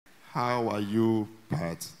How are you?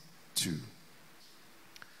 Part 2.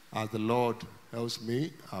 As the Lord helps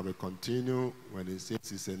me, I will continue. When He says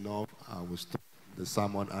it's enough, I will stop the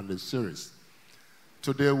sermon and the series.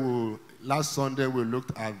 Today, last Sunday, we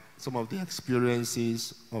looked at some of the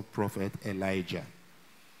experiences of Prophet Elijah.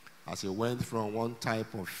 As he went from one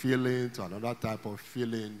type of feeling to another type of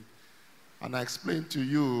feeling. And I explained to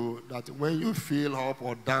you that when you feel up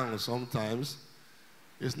or down sometimes,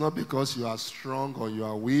 it's not because you are strong or you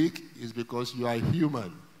are weak, it's because you are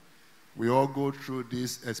human. We all go through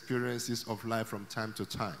these experiences of life from time to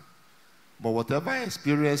time. But whatever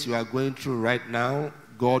experience you are going through right now,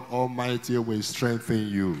 God Almighty will strengthen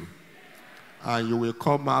you. And you will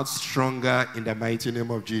come out stronger in the mighty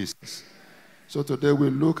name of Jesus. So today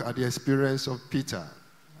we look at the experience of Peter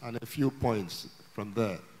and a few points from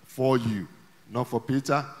there for you. Not for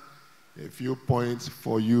Peter, a few points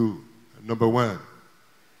for you. Number 1,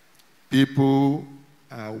 people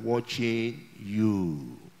are watching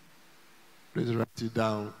you. Please write it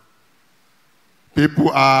down. People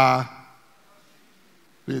are,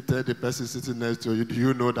 please tell the person sitting next to you, do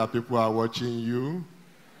you know that people are watching you?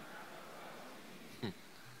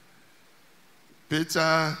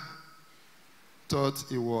 Peter thought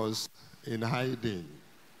he was in hiding,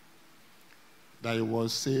 that he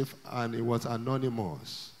was safe and he was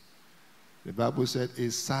anonymous. The Bible said he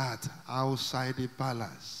sat outside the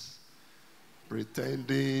palace,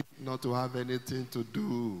 pretending not to have anything to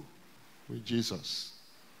do with Jesus.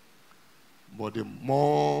 But the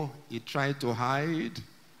more he tried to hide,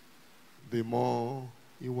 the more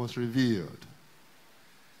he was revealed.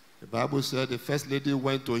 The Bible said the first lady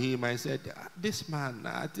went to him and said, "This man,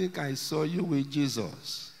 I think I saw you with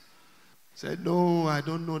Jesus." He said, "No, I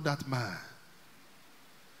don't know that man."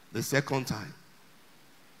 The second time,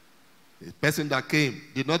 the person that came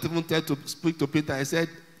did not even tell to speak to Peter. He said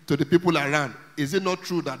to the people around, "Is it not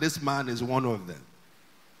true that this man is one of them?"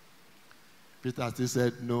 Peter still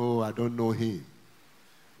said, "No, I don't know him."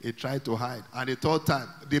 He tried to hide. And the third time,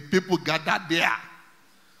 the people gathered there.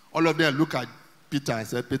 All of them looked at Peter and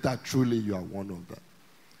said, "Peter, truly you are one of them."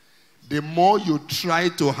 The more you try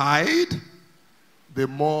to hide, the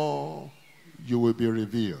more you will be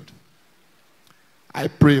revealed. I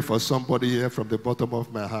pray for somebody here from the bottom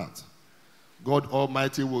of my heart. God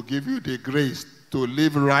Almighty will give you the grace to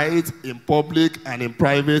live right in public and in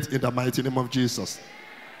private in the mighty name of Jesus.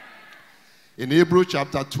 In Hebrews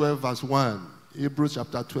chapter 12 verse 1, Hebrews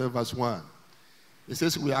chapter 12 verse 1, it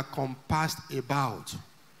says, "We are compassed about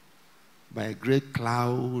by a great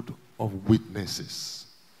cloud of witnesses."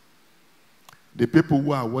 The people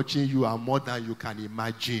who are watching you are more than you can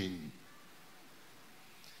imagine.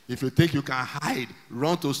 If you think you can hide,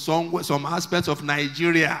 run to some aspects of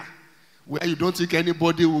Nigeria where you don't think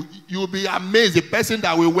anybody will, you'll be amazed. The person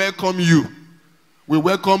that will welcome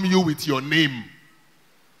you with your name.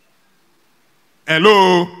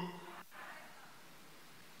 Hello?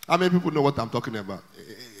 How many people know what I'm talking about?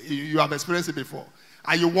 You have experienced it before.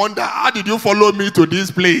 And you wonder, how did you follow me to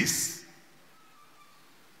this place?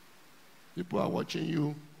 People are watching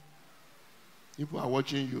you. People are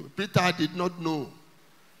watching you. Peter did not know.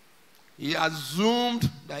 He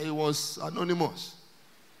assumed that he was anonymous.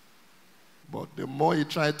 But the more he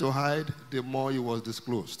tried to hide, the more he was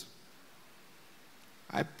disclosed.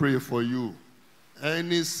 I pray for you.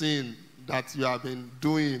 Any sin that you have been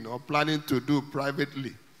doing or planning to do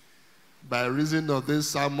privately, by reason of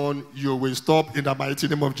this sermon, you will stop in the mighty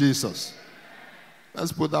name of Jesus.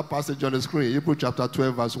 Let's put that passage on the screen. Hebrews chapter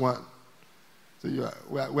 12 verse 1. So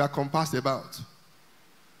we are compassed about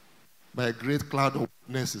by a great cloud of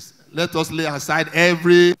witnesses. Let us lay aside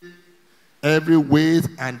every weight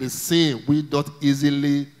and the sin which doth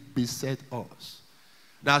easily beset us.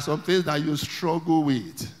 There are some things that you struggle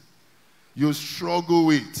with. You struggle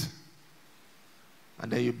with.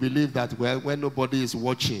 And then you believe that, well, when nobody is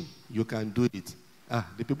watching, you can do it.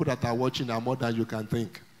 The people that are watching are more than you can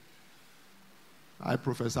think. I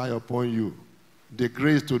prophesy upon you the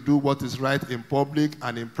grace to do what is right in public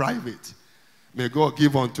and in private. May God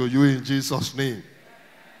give unto you in Jesus' name.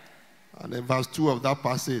 And in verse 2 of that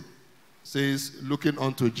passage says, "Looking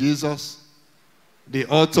unto Jesus, the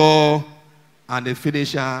author and the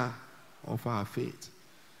finisher of our faith."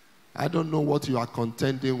 I don't know what you are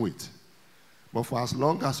contending with. But for as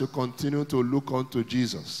long as you continue to look unto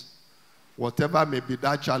Jesus, whatever may be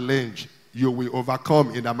that challenge, you will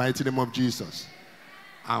overcome in the mighty name of Jesus.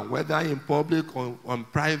 And whether in public or on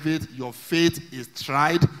private, your faith is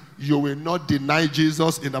tried, you will not deny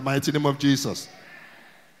Jesus in the mighty name of Jesus.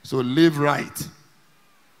 So live right,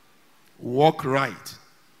 walk right,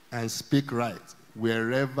 and speak right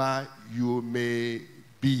wherever you may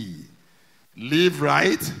be. Live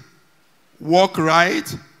right, walk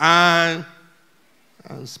right, and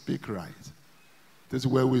speak right. This is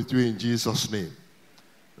well with you in Jesus' name.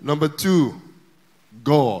 Number 2,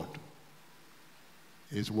 God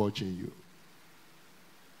is watching you.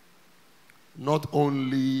 Not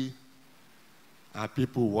only are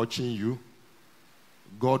people watching you,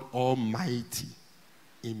 God Almighty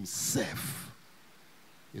Himself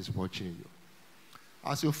is watching you.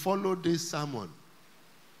 As you follow this sermon,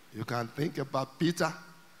 you can think about Peter,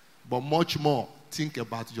 but much more, think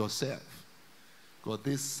about yourself. Because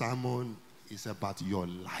this sermon is about your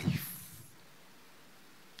life.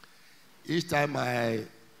 Each time I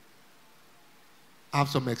have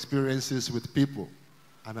some experiences with people,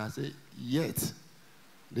 and I say, yet,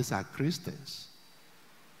 these are Christians.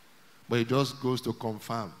 But it just goes to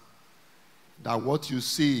confirm that what you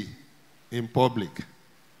see in public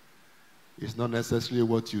is not necessarily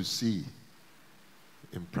what you see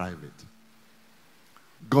in private.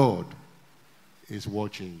 God is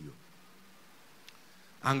watching you.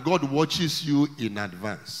 And God watches you in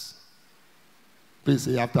advance. Please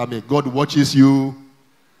say after me, God watches you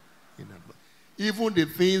in advance. Even the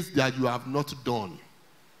things that you have not done,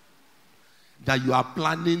 that you are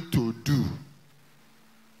planning to do,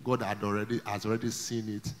 God has already seen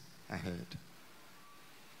it ahead.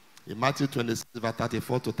 In Matthew 26, verse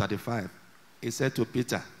 34 to 35, He said to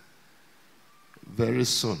Peter, very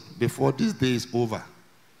soon, before this day is over,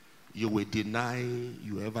 you will deny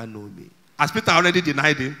you ever know me. As Peter already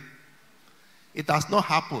denied Him, it has not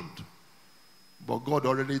happened. But God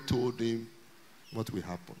already told him what will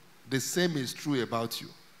happen. The same is true about you.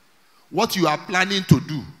 What you are planning to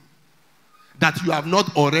do, that you have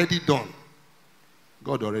not already done,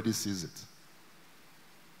 God already sees it.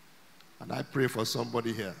 And I pray for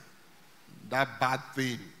somebody here. That bad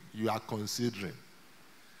thing you are considering,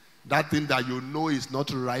 that thing that you know is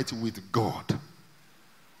not right with God,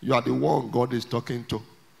 you are the one God is talking to.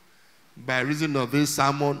 By reason of this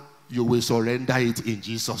sermon, you will surrender it in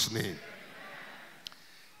Jesus' name.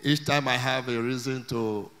 Each time I have a reason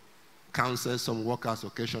to counsel some workers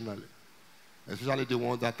occasionally, especially the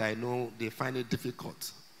ones that I know they find it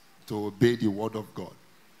difficult to obey the word of God,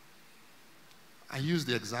 I use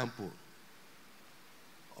the example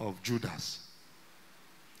of Judas.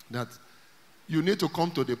 That you need to come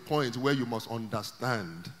to the point where you must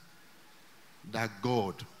understand that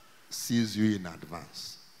God sees you in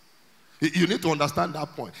advance. You need to understand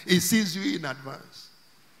that point. He sees you in advance.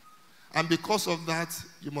 And because of that,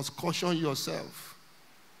 you must caution yourself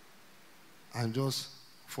and just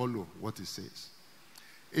follow what He says.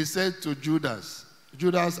 He said to Judas,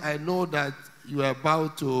 Judas, I know that you are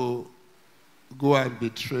about to go and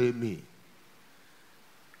betray me.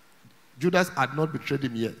 Judas had not betrayed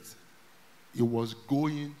Him yet. He was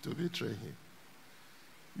going to betray Him.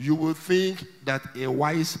 You will think that a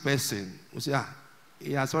wise person will say,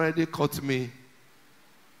 he has already caught me,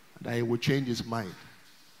 that he will change his mind.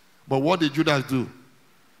 But what did Judas do?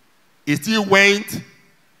 He still went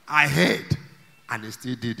ahead and he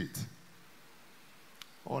still did it.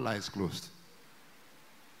 All eyes closed.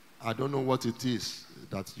 I don't know what it is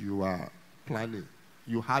that you are planning.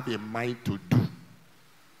 You have a mind to do.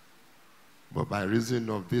 But by reason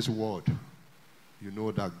of this word, you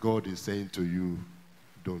know that God is saying to you,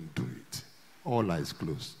 don't do it. All eyes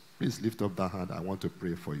closed. Please lift up that hand. I want to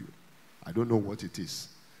pray for you. I don't know what it is,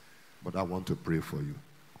 but I want to pray for you.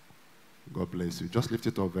 God bless you. Just lift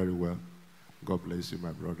it up very well. God bless you,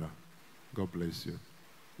 my brother. God bless you.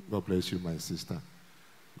 God bless you, my sister.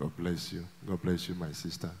 God bless you. God bless you, my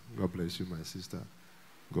sister. God bless you, my sister.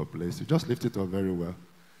 God bless you. Just lift it up very well.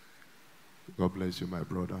 God bless you, my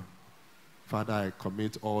brother. Father, I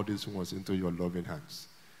commit all these ones into your loving hands.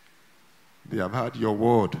 They have heard your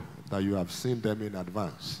word, that you have seen them in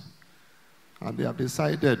advance. And they have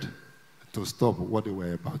decided to stop what they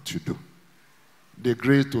were about to do. The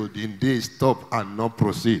grace to indeed stop and not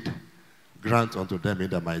proceed, grant unto them in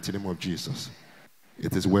the mighty name of Jesus.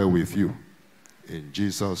 It is well with you. In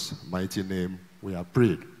Jesus' mighty name, we have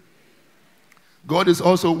prayed. God is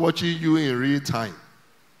also watching you in real time.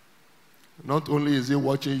 Not only is He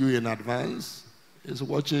watching you in advance, He's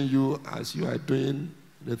watching you as you are doing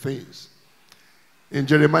the things. In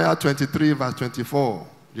Jeremiah 23, verse 24,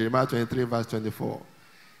 Jeremiah 23, verse 24,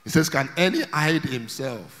 it says, can any hide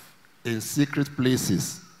himself in secret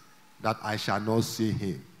places that I shall not see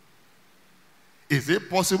him? Is it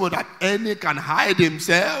possible that any can hide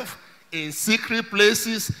himself in secret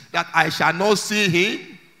places that I shall not see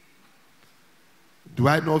him? Do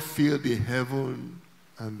I not feel the heaven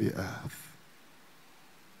and the earth?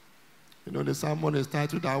 You know, the sermon is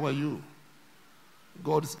titled, How Are You?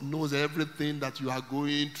 God knows everything that you are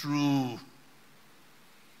going through.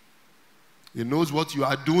 He knows what you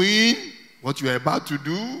are doing, what you are about to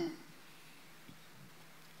do.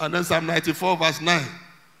 And then Psalm 94 verse 9.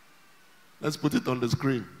 Let's put it on the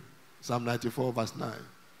screen. Psalm 94 verse 9.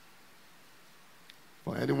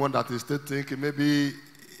 For anyone that is still thinking maybe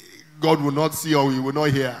God will not see or he will not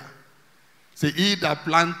hear. Say, he that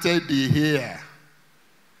planted the ear,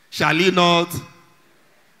 shall he not?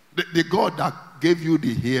 The God that gave you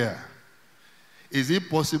the ear, is it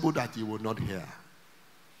possible that he will not hear?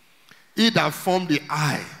 He that formed the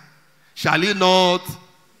eye, shall he not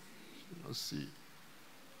see?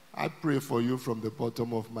 I pray for you from the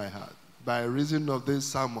bottom of my heart. By reason of this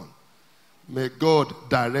sermon, may God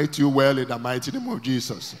direct you well in the mighty name of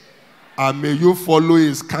Jesus. And may you follow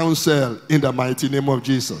his counsel in the mighty name of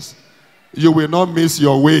Jesus. You will not miss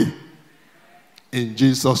your way in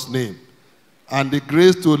Jesus' name. And the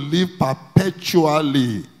grace to live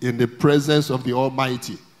perpetually in the presence of the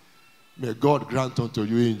Almighty, may God grant unto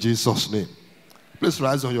you in Jesus' name. Please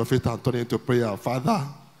rise on your feet and turn into prayer. Father,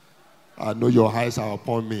 I know your eyes are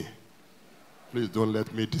upon me. Please don't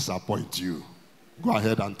let me disappoint you. Go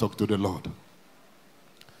ahead and talk to the Lord.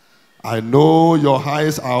 I know your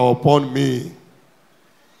eyes are upon me.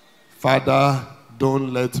 Father,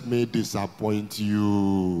 don't let me disappoint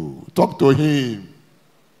you. Talk to him.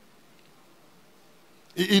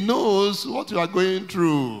 He knows what you are going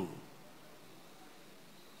through.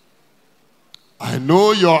 I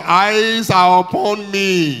know your eyes are upon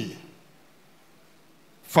me.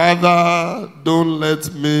 Father, don't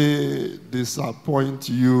let me disappoint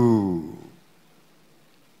you.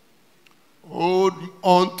 Hold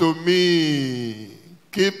on to me.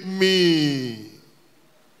 Keep me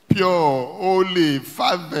pure, holy,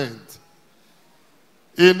 fervent.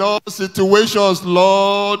 In all situations,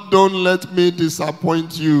 Lord, don't let me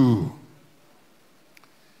disappoint you.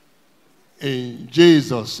 In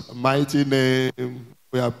Jesus' mighty name,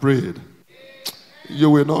 we have prayed. You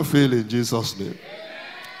will not fail in Jesus' name.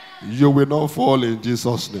 You will not fall in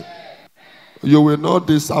Jesus' name. You will not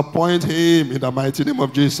disappoint him in the mighty name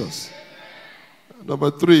of Jesus.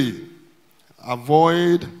 Number 3,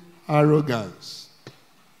 avoid arrogance.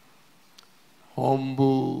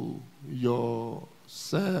 Humble yourself.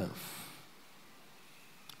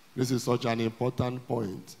 This is such an important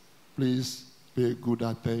point. Please pay good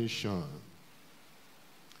attention.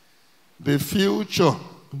 The future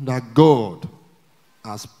that God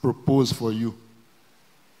has proposed for you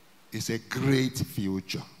is a great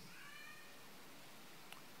future.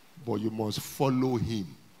 But you must follow him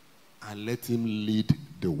and let him lead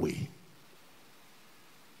the way.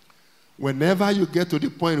 Whenever you get to the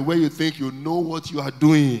point where you think you know what you are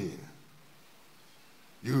doing,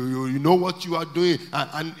 you know what you are doing,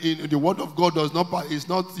 and in the word of God it's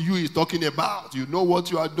not you he's talking about. You know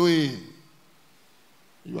what you are doing.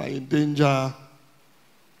 You are in danger.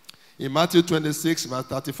 In Matthew 26, verse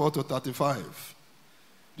 34 to 35,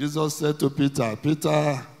 Jesus said to Peter,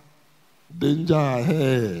 Peter, danger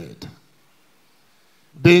ahead.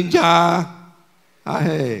 Danger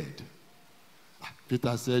ahead.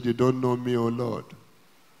 Peter said, you don't know me, O Lord.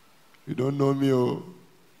 You don't know me, oh.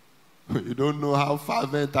 You don't know how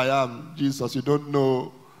fervent I am, Jesus. You don't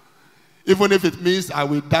know. Even if it means I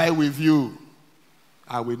will die with you,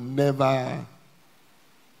 I will never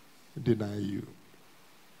deny you.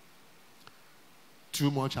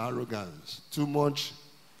 Too much arrogance, too much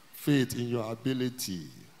faith in your ability.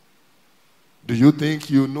 Do you think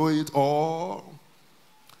you know it all?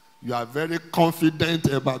 You are very confident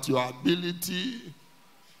about your ability.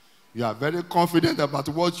 You are very confident about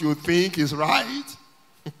what you think is right.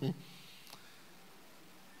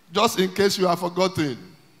 Just in case you have forgotten,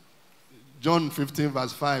 John 15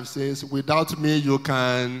 verse 5 says, without me you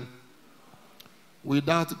can,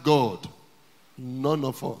 without God, none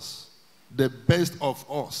of us, the best of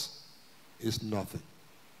us, is nothing.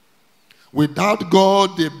 Without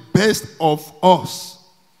God, the best of us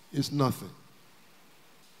is nothing.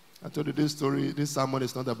 I told you this story, this sermon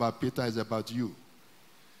is not about Peter, it's about you.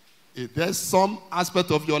 If there's some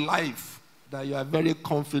aspect of your life that you are very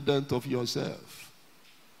confident of yourself,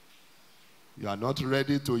 you are not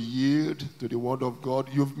ready to yield to the word of God,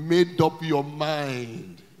 you've made up your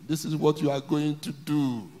mind. This is what you are going to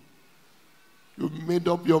do. You've made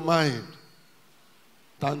up your mind.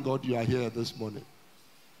 Thank God you are here this morning.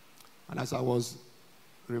 And as I was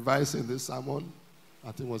revising this sermon,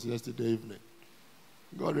 I think it was yesterday evening,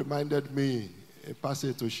 God reminded me a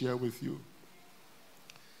passage to share with you.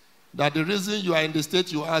 That the reason you are in the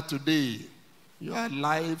state you are today, you are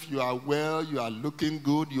alive, you are well, you are looking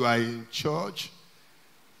good, you are in church,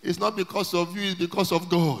 it's not because of you, it's because of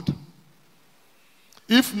God.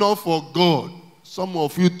 If not for God, some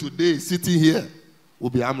of you today sitting here will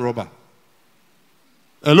be armed robber.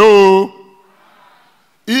 Hello?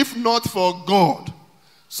 If not for God,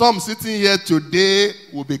 some sitting here today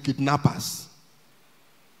will be kidnappers.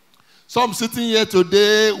 Some sitting here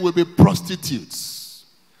today will be prostitutes.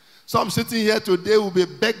 Some sitting here today will be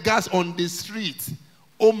beggars on the street,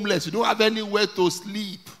 homeless. You don't have anywhere to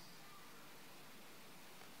sleep.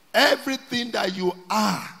 Everything that you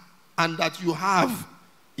are and that you have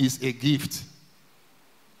is a gift.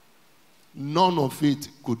 None of it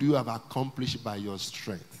could you have accomplished by your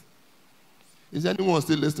strength. Is anyone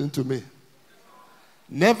still listening to me?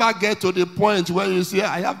 Never get to the point where you say,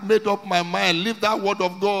 I have made up my mind. Leave that word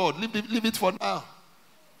of God. Leave it for now.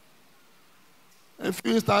 In a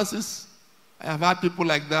few instances, I have had people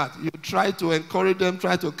like that. You try to encourage them,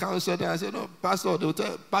 try to counsel them. I say, no, Pastor, they will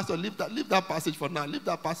tell you, Pastor, leave that passage for now. Leave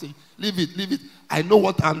that passage. Leave it. I know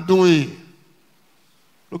what I'm doing.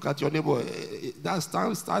 Look at your neighbor. That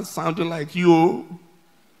starts sounding like you.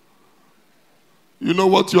 You know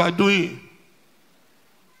what you are doing.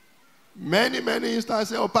 Many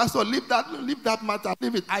instances, oh, Pastor, leave that matter.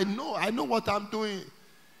 Leave it. I know what I'm doing.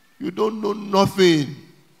 You don't know nothing.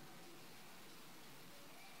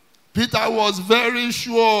 Peter was very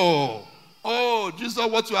sure. Oh, Jesus,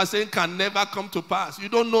 what you are saying can never come to pass. You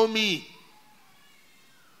don't know me.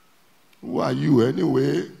 Who are you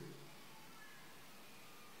anyway?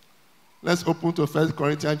 Let's open to 1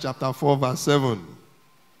 Corinthians chapter 4, verse 7.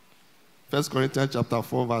 1 Corinthians chapter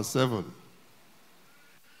 4, verse 7.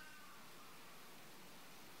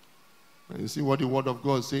 And you see what the word of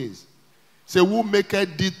God says. Say, who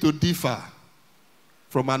maketh thee to differ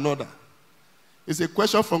from another? It's a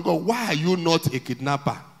question from God. Why are you not a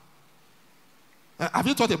kidnapper? Have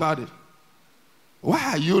you thought about it?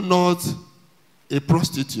 Why are you not a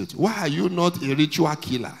prostitute? Why are you not a ritual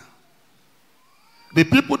killer? The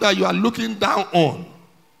people that you are looking down on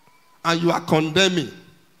and you are condemning,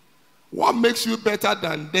 what makes you better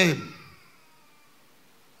than them?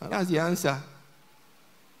 And that's the answer.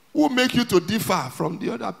 Who make you to differ from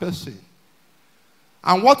the other person?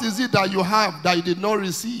 And what is it that you have that you did not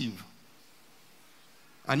receive?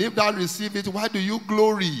 And if thou receive it, why do you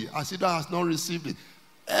glory as if thou hast not received it?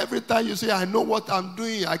 Every time you say, I know what I'm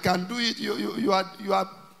doing, I can do it, you are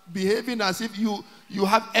behaving as if you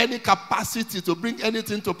have any capacity to bring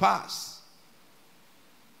anything to pass.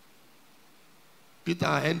 Peter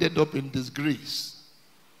ended up in disgrace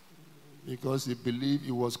because he believed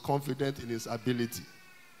he was confident in his ability.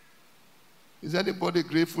 Is anybody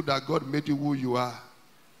grateful that God made you who you are?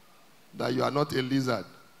 That you are not a lizard.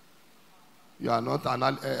 You are not an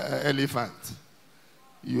elephant.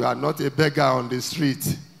 You are not a beggar on the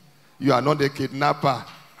street. You are not a kidnapper.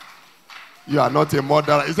 You are not a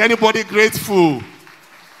murderer. Is anybody grateful?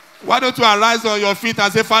 Why don't you arise on your feet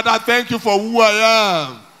and say, Father, thank you for who I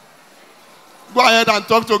am. Go ahead and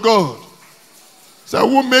talk to God. Say,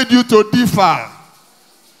 who made you to differ?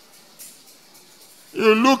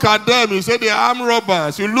 You look at them, you say they are armed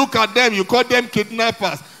robbers. You look at them, you call them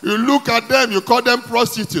kidnappers. You look at them, you call them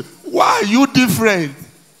prostitutes. Why are you different?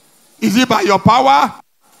 Is it by your power?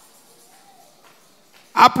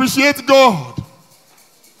 Appreciate God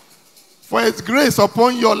for His grace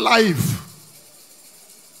upon your life,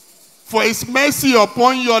 for His mercy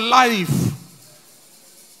upon your life,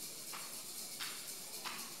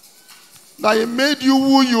 that He made you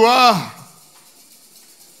who you are.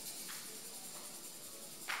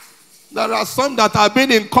 There are some that have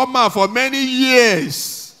been in coma for many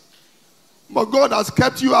years, but God has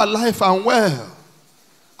kept you alive and well.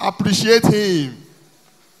 Appreciate Him.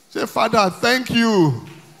 Say, Father, thank you.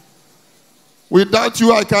 Without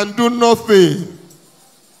you, I can do nothing.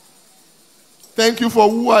 Thank you for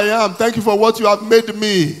who I am. Thank you for what you have made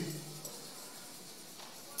me.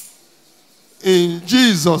 In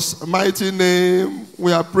Jesus' mighty name,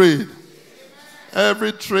 we are prayed.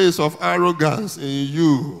 Every trace of arrogance in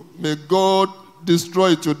you, may God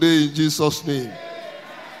destroy it today in Jesus' name.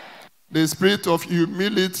 The spirit of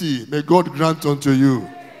humility, may God grant unto you.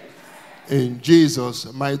 In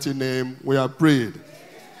Jesus' mighty name, we are prayed.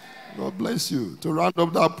 God bless you. To round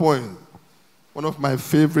up that point, one of my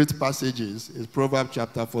favorite passages is Proverbs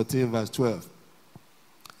chapter 14, verse 12.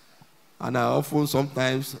 And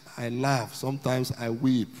sometimes I laugh, sometimes I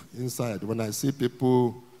weep inside when I see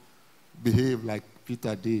people behave like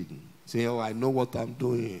Peter did. Say, oh, I know what I'm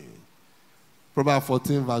doing. Proverbs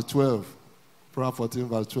 14, verse 12. Proverbs 14,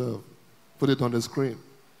 verse 12. Put it on the screen.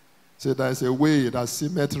 Say, there is a way that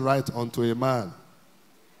seemeth right unto a man,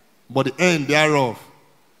 but the end thereof,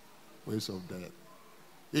 ways of death.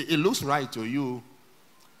 It looks right to you.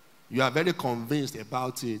 You are very convinced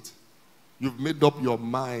about it. You've made up your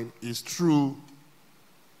mind. It's true.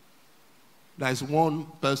 There is one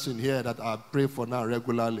person here that I pray for now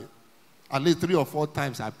regularly. At least 3 or 4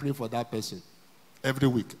 times I pray for that person. Every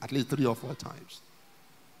week, at least 3 or 4 times.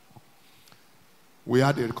 We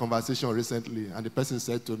had a conversation recently, and the person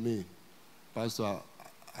said to me, Pastor,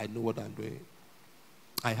 I know what I'm doing.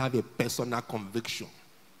 I have a personal conviction.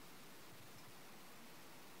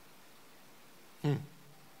 There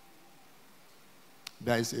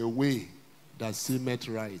is a way that seemeth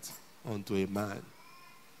right unto a man,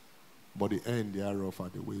 but the end thereof are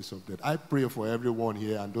the ways of death. I pray for everyone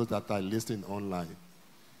here and those that are listening online.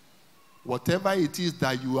 Whatever it is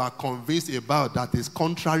that you are convinced about that is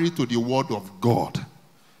contrary to the word of God,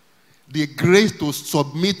 the grace to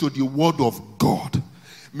submit to the word of God,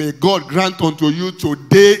 may God grant unto you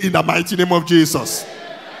today in the mighty name of Jesus.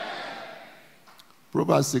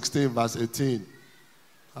 Proverbs 16 verse 18.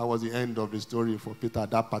 That was the end of the story for Peter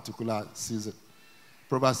at that particular season.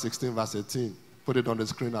 Proverbs 16 verse 18. Put it on the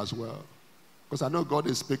screen as well. Because I know God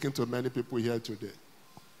is speaking to many people here today.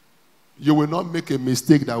 You will not make a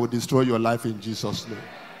mistake that will destroy your life in Jesus' name.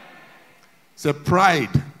 Say, pride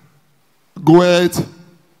goeth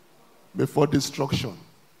before destruction,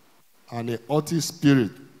 and a haughty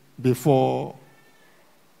spirit before,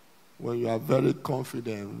 when you are very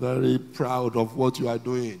confident, very proud of what you are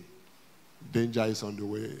doing, danger is on the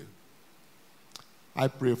way. I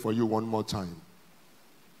pray for you one more time.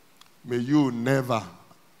 May you never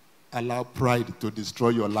allow pride to destroy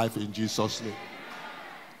your life in Jesus' name.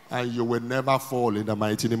 And you will never fall in the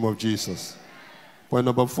mighty name of Jesus. Point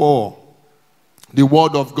number 4, the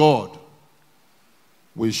word of God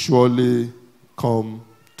will surely come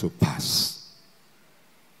to pass.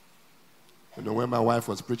 You know, when my wife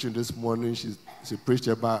was preaching this morning, she preached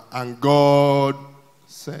about, and God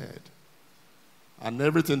said. And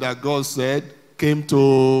everything that God said came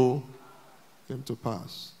to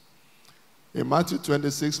pass. In Matthew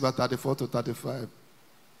 26, verse 34 to 35,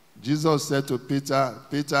 Jesus said to Peter,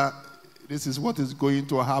 Peter, this is what is going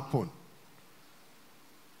to happen.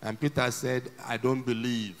 And Peter said, I don't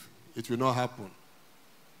believe. It will not happen.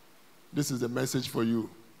 This is the message for you.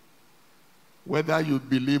 Whether you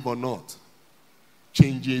believe or not,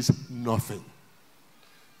 changes nothing.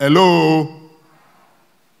 Hello?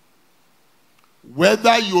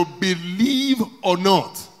 Whether you believe or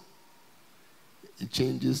not, it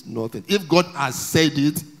changes nothing. If God has said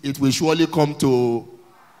it, it will surely come to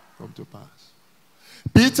pass.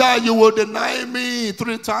 Peter, you will deny me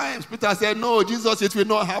 3 times. Peter said, no, Jesus, it will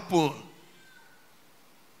not happen.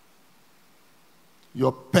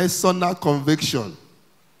 Your personal conviction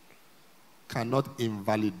cannot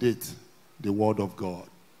invalidate the word of God.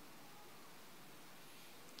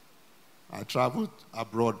 I traveled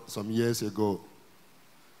abroad some years ago.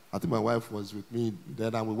 I think my wife was with me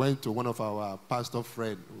then, and we went to one of our pastor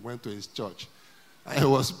friends. We went to his church. I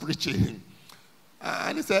was preaching.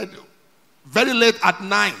 And he said, very late at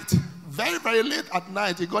night, very, very late at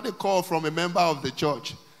night, he got a call from a member of the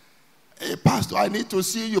church. Hey, Pastor, I need to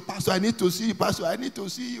see you. Pastor, I need to see you. Pastor, I need to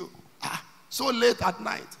see you. So late at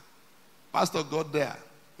night. Pastor got there.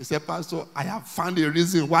 He said, Pastor, I have found a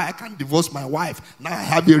reason why I can divorce my wife. Now I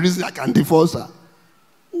have a reason I can divorce her.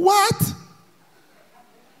 What?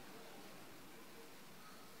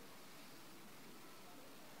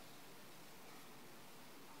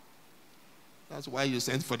 That's why you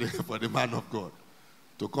sent for the man of God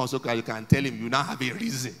to come so you can tell him you now have a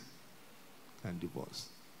reason and divorce.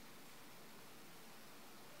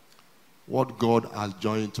 What God has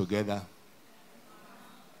joined together.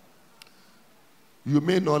 You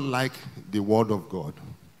may not like the word of God.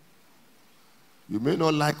 You may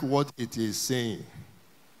not like what it is saying.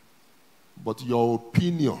 But your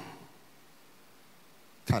opinion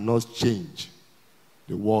cannot change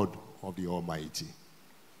the word of the Almighty.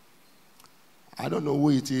 I don't know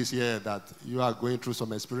who it is here that you are going through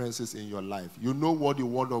some experiences in your life. You know what the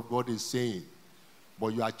word of God is saying, but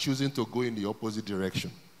you are choosing to go in the opposite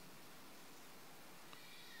direction.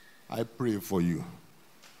 I pray for you.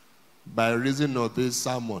 By reason of this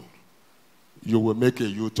sermon, you will make a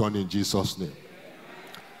U-turn in Jesus' name.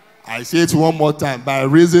 I say it one more time. By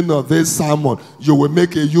reason of this sermon, you will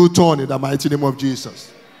make a U-turn in the mighty name of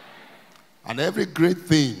Jesus. And every great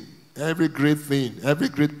thing, every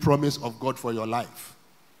great promise of God for your life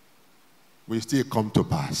will still come to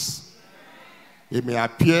pass. It may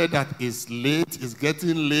appear that it's late, it's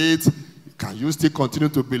getting late. Can you still continue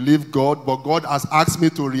to believe God? But God has asked me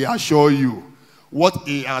to reassure you. What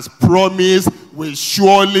he has promised will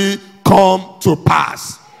surely come to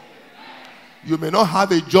pass. You may not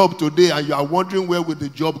have a job today and you are wondering where will the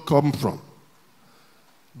job come from.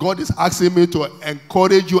 God is asking me to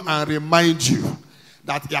encourage you and remind you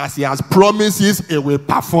that as he has promises, he will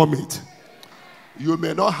perform it. You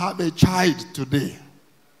may not have a child today.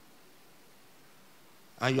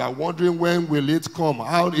 And you are wondering, when will it come?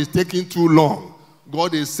 How is it taking too long?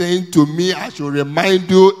 God is saying to me, I should remind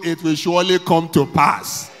you, it will surely come to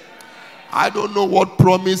pass. I don't know what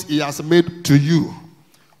promise he has made to you.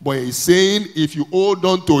 But he's saying, if you hold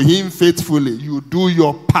on to him faithfully, you do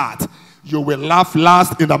your part, you will laugh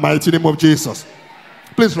last in the mighty name of Jesus.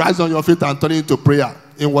 Please rise on your feet and turn into prayer.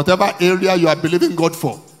 In whatever area you are believing God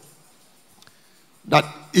for, that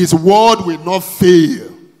his word will not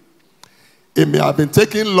fail. It may have been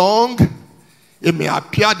taking long. It may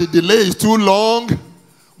appear the delay is too long.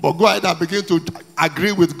 But go ahead and begin to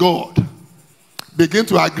agree with God. Begin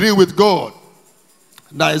to agree with God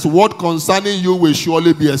that his word concerning you will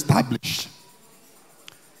surely be established.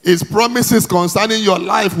 His promises concerning your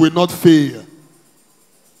life will not fail.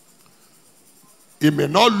 It may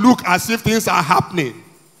not look as if things are happening.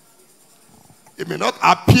 It may not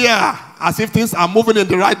appear as if things are moving in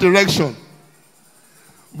the right direction.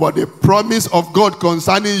 But the promise of God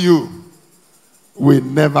concerning you will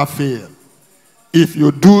never fail. If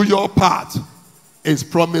you do your part, his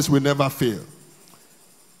promise will never fail.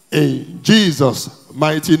 In Jesus'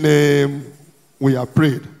 mighty name, we are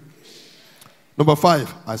prayed. Number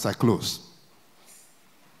 5, as I close.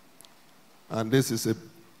 And this is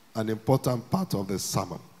an important part of the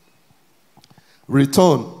sermon.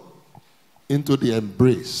 Return into the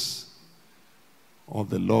embrace of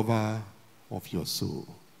the lover of your soul.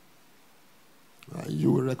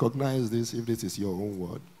 You will recognize this if this is your own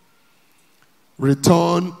word.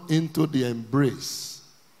 Return into the embrace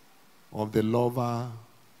of the lover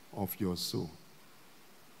of your soul.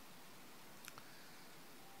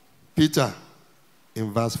 Peter,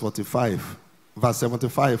 in verse 75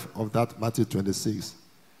 of that Matthew 26,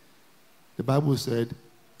 the Bible said,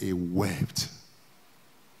 he wept.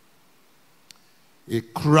 He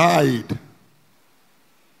cried.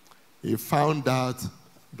 He found out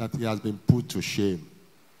that he has been put to shame.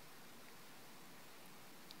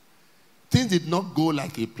 Things did not go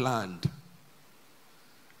like he planned.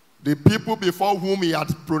 The people before whom he had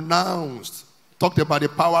talked about the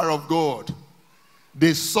power of God,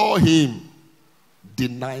 they saw him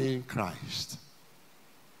denying Christ.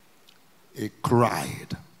 He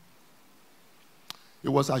cried. He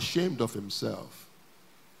was ashamed of himself.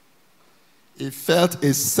 He felt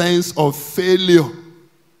a sense of failure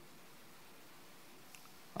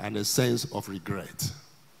and a sense of regret.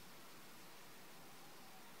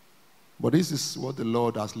 But this is what the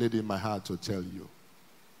Lord has laid in my heart to tell you.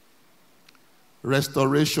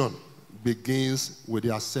 Restoration begins with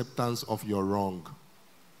the acceptance of your wrong.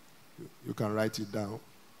 You can write it down.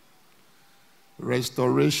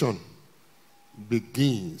 Restoration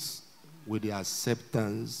begins with the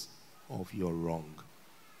acceptance of your wrong.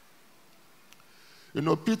 You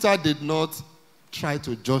know, Peter did not try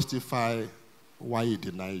to justify why he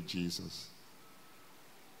denied Jesus.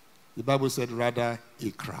 The Bible said rather he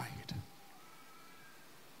cried.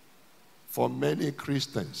 For many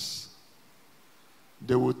Christians,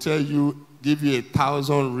 they will tell you, give you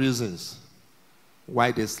 1,000 reasons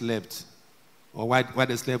why they slept. Or why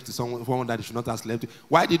they slept to someone that they should not have slept.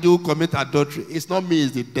 Why did you commit adultery? It's not me,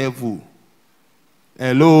 it's the devil.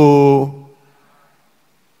 Hello?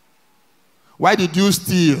 Why did you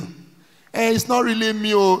steal? It's not really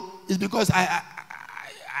me. It's because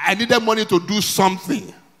I needed money to do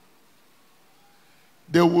something.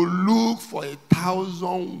 They will look for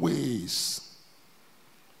 1,000 ways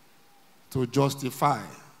to justify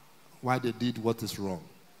why they did what is wrong.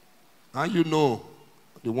 And you know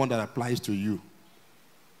the one that applies to you.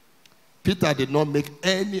 Peter did not make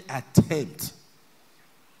any attempt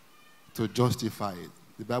to justify it.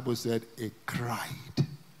 The Bible said he cried.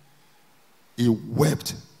 He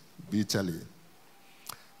wept bitterly.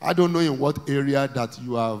 I don't know in what area that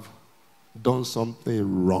you have done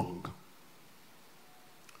something wrong,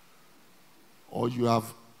 or you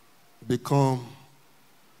have become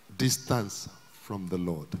distant from the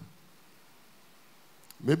Lord.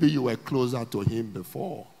 Maybe you were closer to him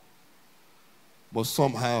before, but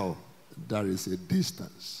somehow there is a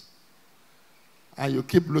distance. And you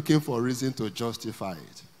keep looking for a reason to justify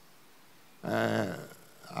it.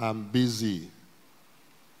 I'm busy.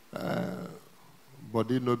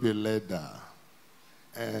 Body no be leather.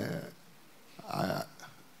 I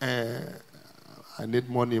need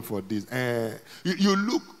money for this.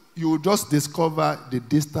 You just discover the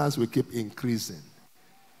distance will keep increasing.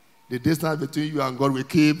 The distance between you and God will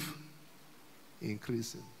keep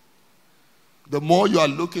increasing. The more you are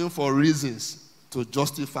looking for reasons to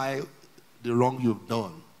justify the wrong you've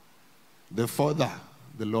done, the further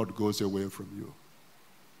the Lord goes away from you.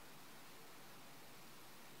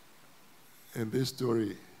 In this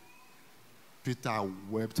story, Peter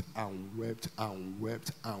wept and wept and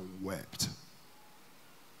wept and wept.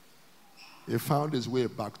 He found his way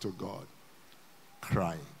back to God,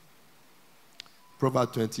 crying.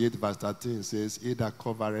 Proverbs 28 verse 13 says, he that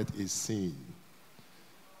covereth his sin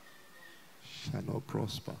shall not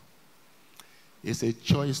prosper. It's a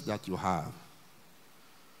choice that you have.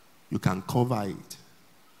 You can cover it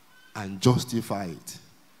and justify it.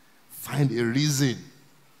 Find a reason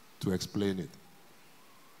to explain it.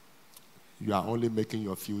 You are only making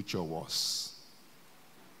your future worse.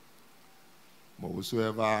 But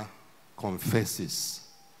whosoever confesses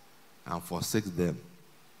and forsakes them,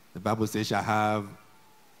 the Bible says, shall have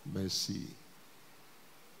mercy.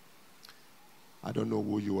 I don't know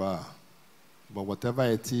who you are, but whatever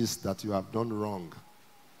it is that you have done wrong,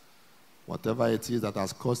 whatever it is that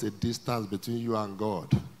has caused a distance between you and God,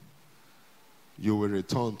 you will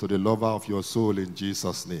return to the lover of your soul in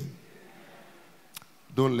Jesus' name.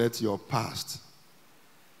 Don't let your past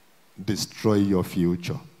destroy your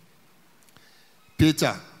future.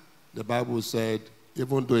 Peter, the Bible said,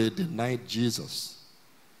 even though he denied Jesus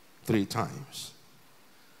 3 times,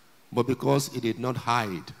 but because he did not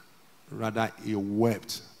hide, rather he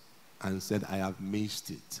wept and said, I have missed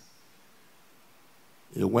it.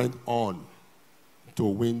 He went on to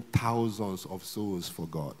win thousands of souls for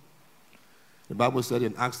God. The Bible said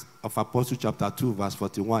in Acts of Apostles chapter 2 verse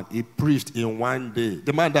 41, he preached in one day.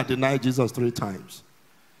 The man that denied Jesus 3 times,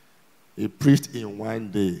 he preached in one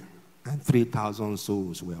day and 3,000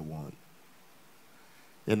 souls were won.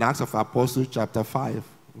 In Acts of Apostles chapter 5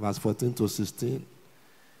 verse 14 to 16,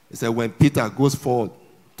 it said when Peter goes forth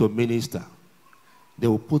to minister, they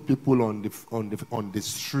will put people on the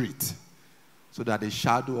street so that the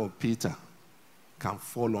shadow of Peter can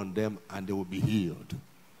fall on them and they will be healed.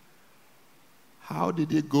 How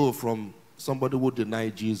did he go from somebody who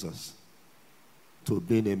denied Jesus to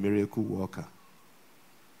being a miracle worker?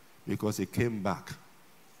 Because he came back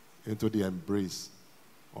into the embrace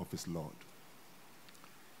of his Lord.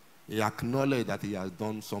 He acknowledged that he has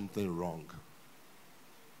done something wrong.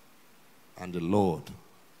 And the Lord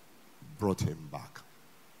brought him back.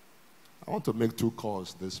 I want to make 2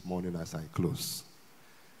 calls this morning as I close.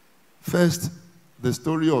 First, the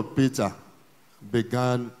story of Peter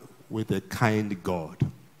began with a kind God.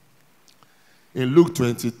 In Luke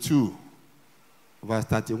 22, verse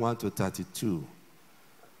 31 to 32,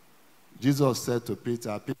 Jesus said to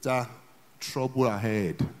Peter, Peter, trouble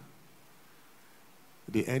ahead.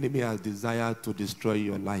 The enemy has desired to destroy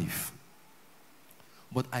your life.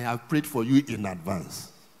 But I have prayed for you in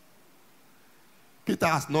advance. Peter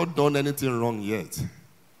has not done anything wrong yet.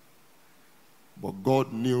 But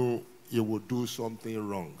God knew he would do something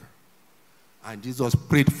wrong. And Jesus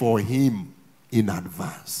prayed for him in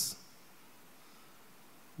advance.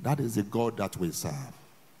 That is the God that we serve.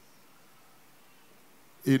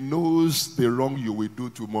 He knows the wrong you will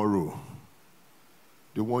do tomorrow,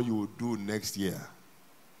 the one you will do next year.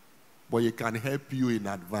 But he can help you in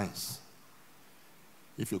advance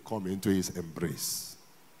if you come into his embrace.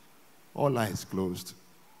 All eyes closed.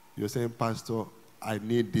 You're saying, Pastor, I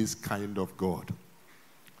need this kind of God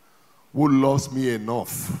who loves me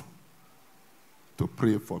enough to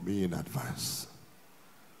pray for me in advance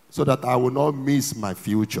so that I will not miss my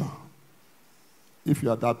future. If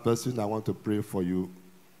you are that person, I want to pray for you.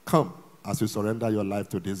 Come as you surrender your life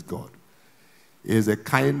to this God. He is the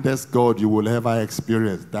kindest God you will ever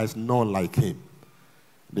experience. There is none like him.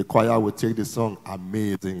 The choir will take the song,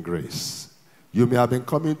 Amazing Grace. You may have been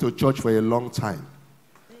coming to church for a long time,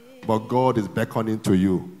 but God is beckoning to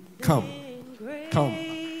you. Come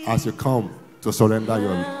as you come to surrender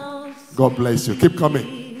your life. God bless you. Keep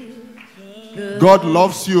coming. God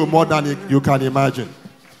loves you more than you can imagine.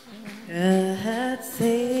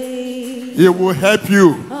 He will help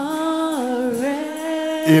you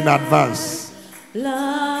in advance.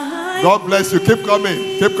 God bless you. Keep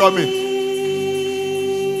coming. Keep coming.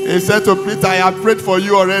 He said to Peter, I have prayed for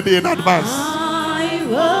you already in advance.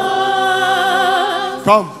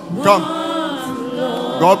 Come.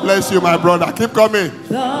 God bless you, my brother. Keep coming.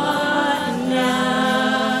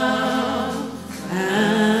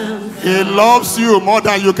 He loves you more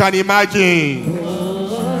than you can imagine.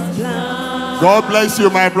 God bless you,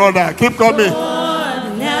 my brother. Keep coming.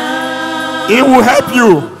 He will help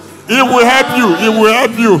you. He will help you. He will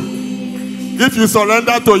help you. If you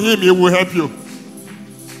surrender to him, he will help you.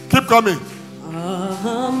 Keep coming.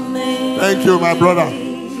 Thank you, my brother.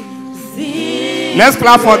 Let's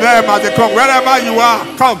clap for them as they come. Wherever you are,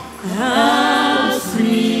 come.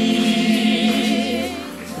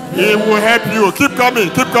 He will help you. Keep coming.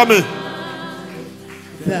 Keep coming.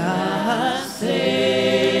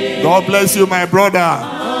 God bless you, my brother.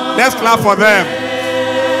 Let's clap for them.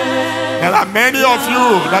 There are many of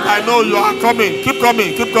you that I know you are coming. Keep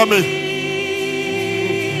coming, keep coming.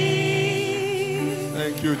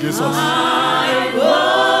 Thank you, Jesus.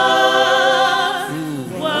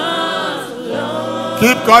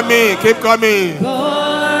 Keep coming, keep coming.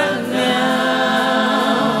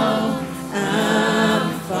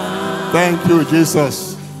 Thank you,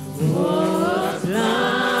 Jesus.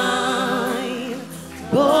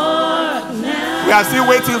 We are still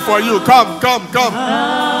waiting for you. Come, come, come.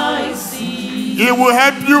 He will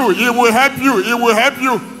help you. He will help you. He will help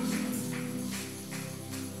you.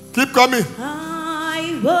 Keep coming.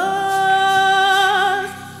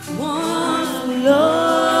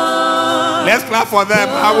 Let's clap for them.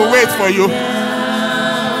 I will wait for you.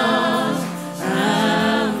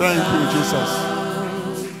 Thank you, Jesus.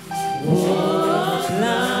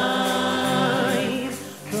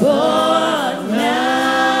 But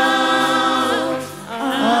now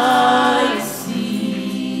I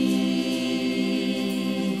see.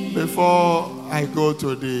 Before I go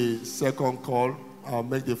to the second call, I'll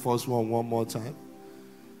make the first one more time.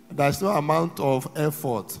 There's no amount of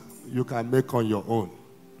effort you can make on your own.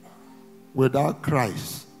 Without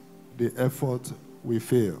Christ, the effort will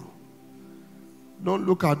fail. Don't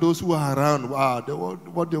look at those who are around. Wow,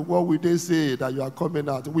 what will they say that you are coming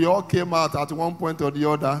out? We all came out at one point or the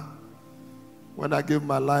other. When I gave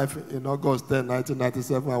my life in August 10,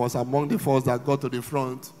 1997, I was among the first that got to the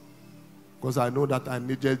front because I know that I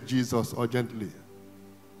needed Jesus urgently.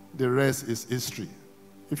 The rest is history.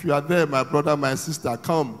 If you are there, my brother, my sister,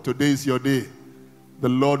 come. Today is your day. The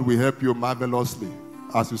Lord will help you marvelously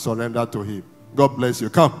as you surrender to Him. God bless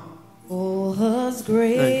you. Come. Oh, His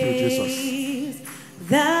grace. Thank you, Jesus.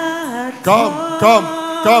 That come.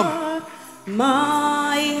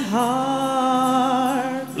 My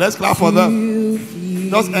heart. Let's clap for them.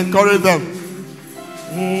 Just encourage them.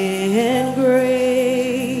 And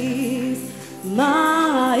grace,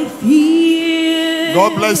 my fear.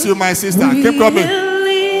 God bless you, my sister. Keep coming.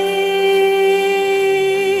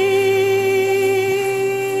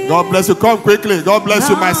 God bless you. Come quickly. God bless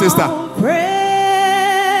you, my sister.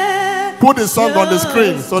 Put the song on the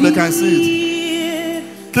screen so they can see it.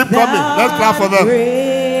 Keep coming. Let's clap for them.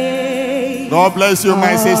 God bless you,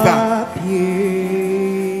 my sister.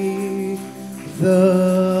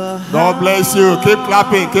 God bless you. Keep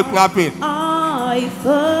clapping. Keep clapping. I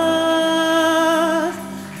first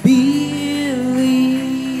believe.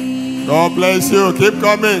 God bless you. Keep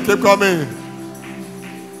coming. Keep coming.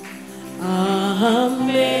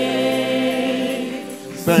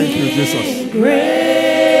 Thank you, Jesus.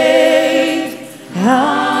 Grace,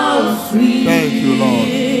 how sweet. Thank you, Lord.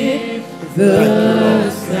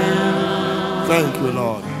 The sound. Thank you,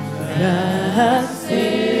 Lord.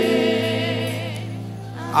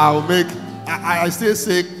 I still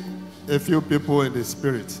seek a few people in the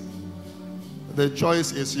spirit. The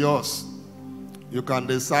choice is yours. You can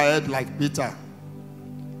decide like Peter.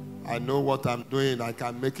 I know what I'm doing. I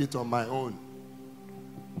can make it on my own.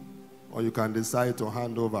 Or you can decide to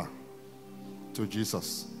hand over to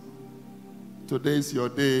Jesus. Today is your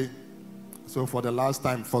day. So for the last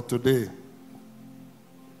time, for today,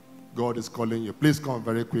 God is calling you. Please come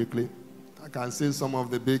very quickly. I can see some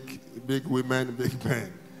of the big women, big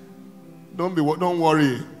men. Don't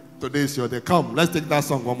worry. Today is your day. Come, let's take that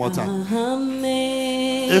song one more time.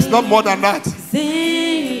 It's not more than that. This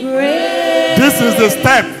is the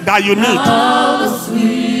step that you need.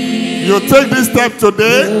 You take this step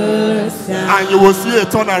today, and you will see a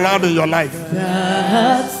turnaround in your life.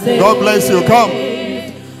 God bless you. Come.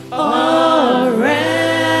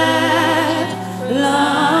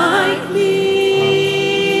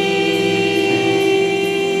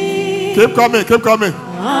 Keep coming, keep coming.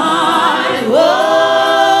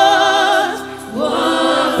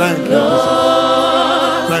 Thank you,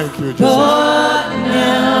 Jesus. Thank you, Jesus.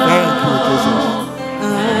 Thank you, Jesus.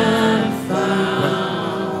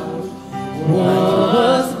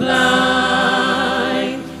 Was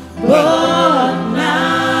blind, but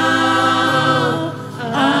now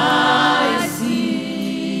I see.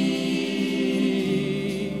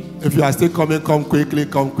 If you are still coming, come quickly,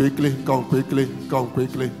 come quickly, come quickly, come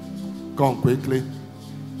quickly, come quickly,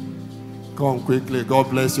 come quickly. God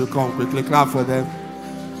bless you. Come quickly. Clap for them.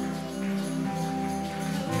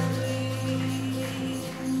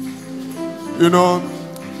 You know,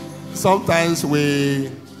 sometimes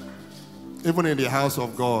even in the house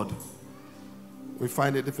of God, we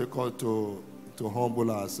find it difficult to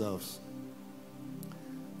humble ourselves.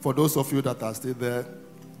 For those of you that are still there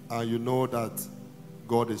and you know that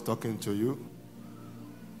God is talking to you,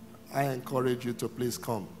 I encourage you to please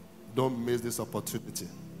come. Don't miss this opportunity.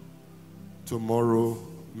 tomorrow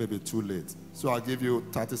may be too late. So I'll give you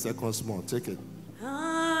 30 seconds more. Take it.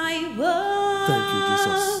 I was Thank you,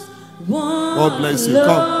 Jesus. once God bless you. Come.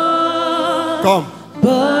 lost, Come.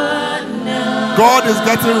 but now God is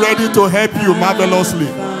getting ready to help you marvelously.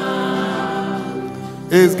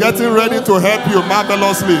 He is getting ready to help you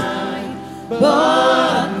marvelously.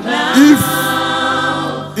 but now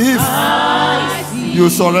If I see. you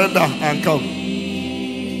surrender and come.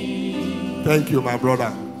 Thank you, my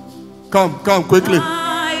brother. Come quickly.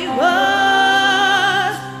 I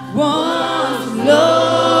was once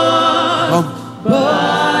lost, Come.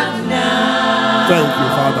 but now Thank you,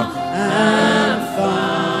 Father. I'm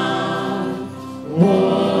found.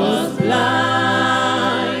 Was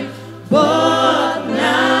blind, but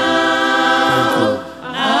now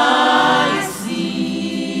I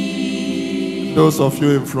see. Those of you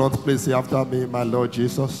in front, please say after me, my Lord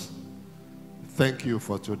Jesus. Thank you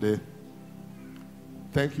for today.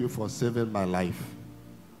 Thank you for saving my life.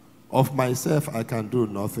 Of myself, I can do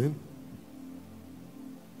nothing.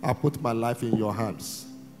 I put my life in your hands.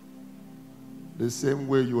 The same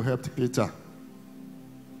way you helped Peter,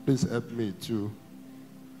 please help me too.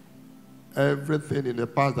 Everything in the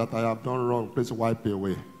past that I have done wrong, please wipe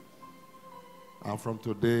away. And from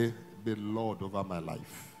today, be Lord over my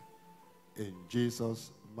life. In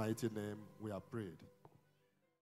Jesus' mighty name, we are prayed.